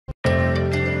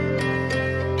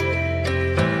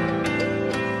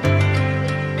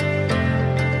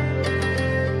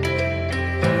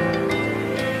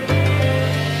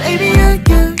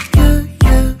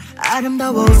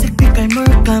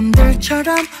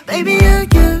것처럼 Baby you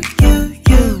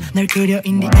널 그려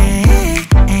in the air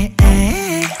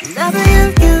Love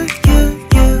you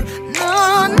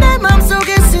너 내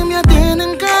맘속에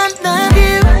스며드는 건 Love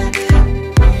you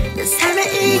내 삶의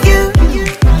이유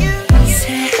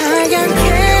새하얀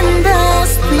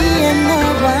캔버스 위에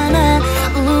너와 나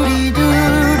우리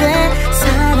둘의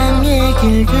사랑의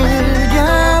길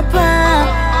그려봐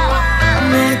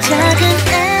내 작은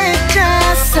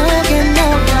액자 속에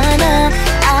너와 나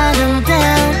아름다운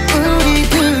우리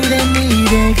둘의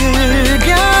미래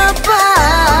그려봐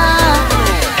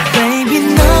Baby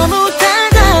너무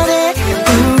달달해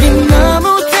우린 너무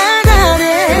달달해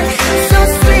So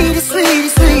sweet sweet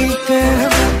sweet girl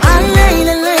I lady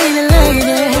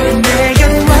내겐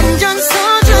완전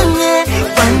소중해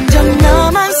완전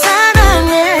너만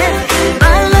사랑해 I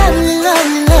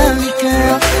love you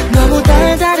girl 너무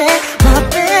달달해 my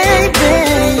baby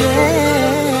you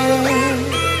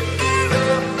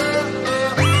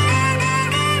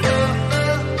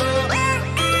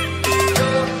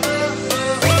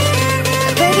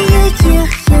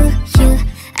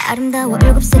아름다워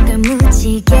일곱 색깔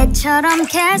무지개처럼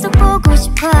계속 보고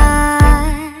싶어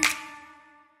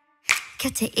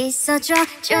곁에 있어줘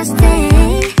Just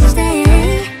stay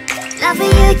Love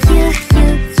you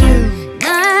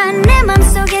넌 내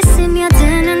맘속에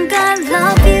스며드는 걸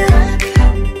Love you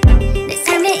내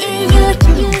삶의 이유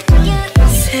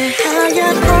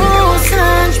새하얀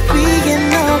우산 위에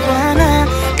너와 나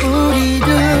우리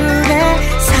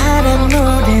둘의 사랑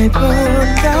노래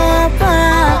불러봐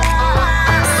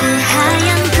새하얀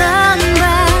건반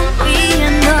위에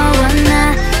너와 나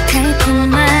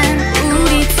달콤한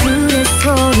우리 둘의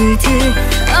소리